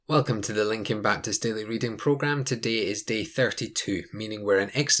Welcome to the Lincoln Baptist Daily Reading Programme. Today is day 32, meaning we're in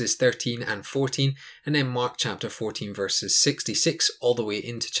Exodus 13 and 14, and then Mark chapter 14 verses 66 all the way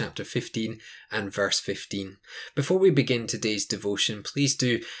into chapter 15 and verse 15. Before we begin today's devotion, please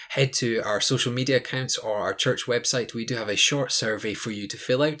do head to our social media accounts or our church website. We do have a short survey for you to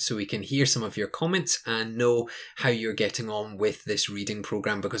fill out so we can hear some of your comments and know how you're getting on with this reading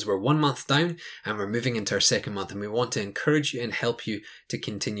programme, because we're 1 month down and we're moving into our second month, and we want to encourage you and help you to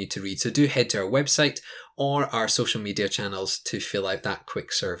continue to read. So do head to our website or our social media channels to fill out that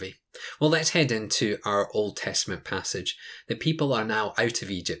quick survey. Well, let's head into our Old Testament passage. The people are now out of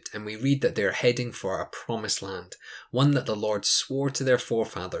Egypt, and we read that they're heading for a promised land, one that the Lord swore to their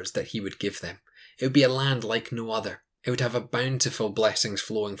forefathers that he would give them. It would be a land like no other. It would have a bountiful blessings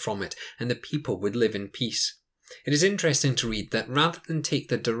flowing from it, and the people would live in peace. It is interesting to read that rather than take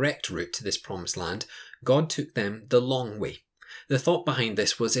the direct route to this promised land, God took them the long way. The thought behind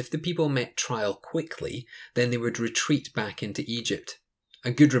this was if the people met trial quickly, then they would retreat back into Egypt.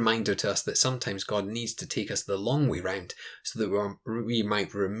 A good reminder to us that sometimes God needs to take us the long way round so that we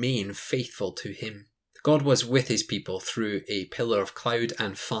might remain faithful to him. God was with his people through a pillar of cloud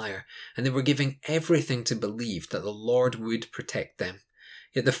and fire, and they were giving everything to believe that the Lord would protect them.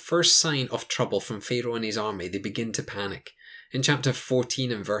 Yet the first sign of trouble from Pharaoh and his army, they begin to panic. In chapter 14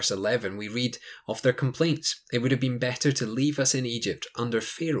 and verse 11, we read of their complaints. It would have been better to leave us in Egypt under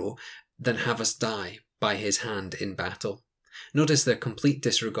Pharaoh than have us die by his hand in battle. Notice their complete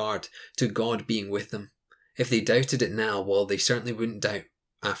disregard to God being with them. If they doubted it now, well, they certainly wouldn't doubt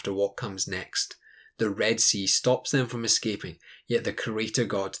after what comes next. The Red Sea stops them from escaping, yet the Creator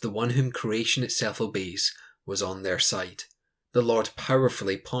God, the one whom creation itself obeys, was on their side. The Lord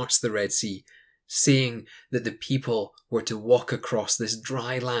powerfully parts the Red Sea, saying that the people were to walk across this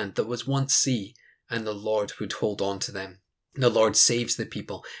dry land that was once sea, and the Lord would hold on to them. The Lord saves the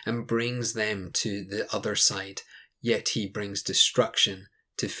people and brings them to the other side, yet he brings destruction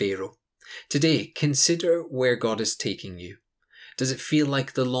to Pharaoh. Today, consider where God is taking you. Does it feel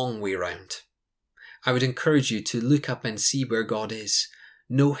like the long way round? I would encourage you to look up and see where God is.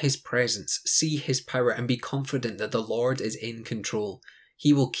 Know his presence, see his power, and be confident that the Lord is in control.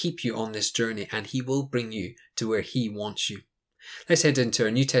 He will keep you on this journey, and he will bring you to where he wants you. Let's head into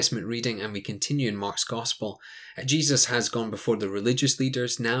our New Testament reading, and we continue in Mark's Gospel. Jesus has gone before the religious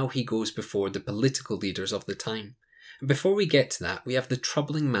leaders. Now he goes before the political leaders of the time. And before we get to that, we have the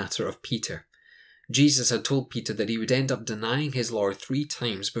troubling matter of Peter. Jesus had told Peter that he would end up denying his Lord 3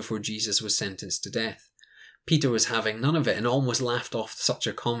 times before Jesus was sentenced to death. Peter was having none of it and almost laughed off such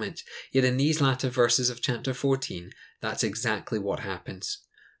a comment. Yet in these latter verses of chapter 14, that's exactly what happens.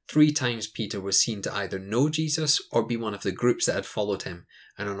 3 times Peter was seen to either know Jesus or be one of the groups that had followed him,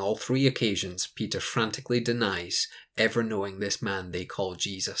 and on all 3 occasions Peter frantically denies ever knowing this man they call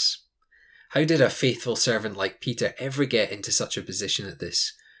Jesus. How did a faithful servant like Peter ever get into such a position at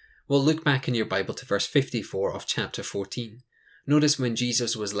this? Well, look back in your Bible to verse 54 of chapter 14. Notice when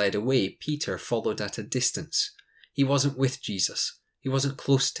Jesus was led away, Peter followed at a distance. He wasn't with Jesus. He wasn't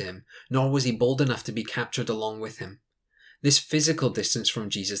close to him, nor was he bold enough to be captured along with him. This physical distance from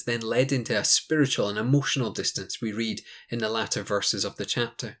Jesus then led into a spiritual and emotional distance we read in the latter verses of the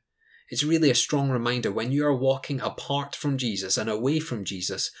chapter. It's really a strong reminder when you are walking apart from Jesus and away from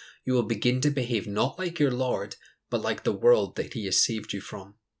Jesus, you will begin to behave not like your Lord, but like the world that he has saved you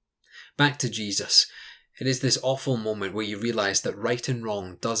from. Back to Jesus. It is this awful moment where you realize that right and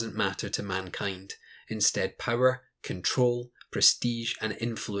wrong doesn't matter to mankind. Instead, power, control, prestige, and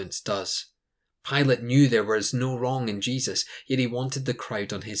influence does. Pilate knew there was no wrong in Jesus, yet he wanted the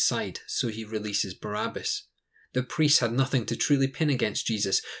crowd on his side, so he releases Barabbas. The priests had nothing to truly pin against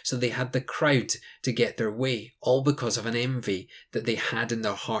Jesus, so they had the crowd to get their way, all because of an envy that they had in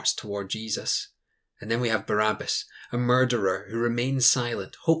their hearts toward Jesus. And then we have Barabbas, a murderer who remains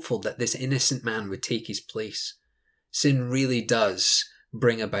silent, hopeful that this innocent man would take his place. Sin really does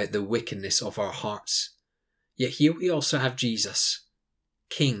bring about the wickedness of our hearts. Yet here we also have Jesus,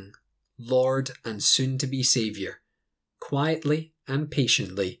 King, Lord, and soon-to-be Saviour, quietly and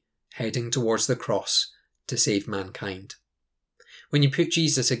patiently heading towards the cross to save mankind. When you put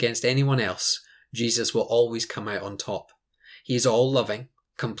Jesus against anyone else, Jesus will always come out on top. He is all-loving,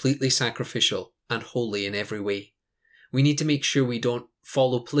 completely sacrificial, and holy in every way. We need to make sure we don't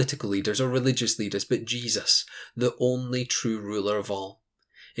follow political leaders or religious leaders, but Jesus, the only true ruler of all.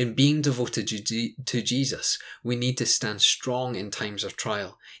 In being devoted to Jesus, we need to stand strong in times of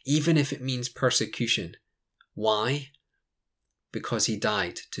trial, even if it means persecution. Why? Because he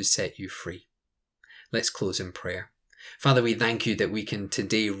died to set you free. Let's close in prayer. Father, we thank you that we can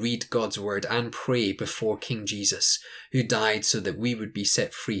today read God's word and pray before King Jesus, who died so that we would be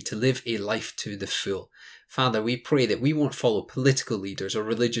set free to live a life to the full. Father, we pray that we won't follow political leaders or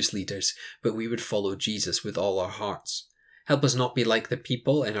religious leaders, but we would follow Jesus with all our hearts. Help us not be like the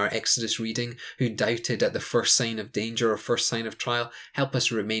people in our Exodus reading who doubted at the first sign of danger or first sign of trial. Help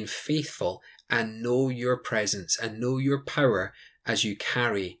us remain faithful and know your presence and know your power as you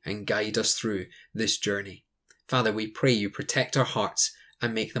carry and guide us through this journey. Father, we pray you protect our hearts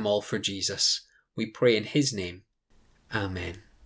and make them all for Jesus. We pray in his name. Amen.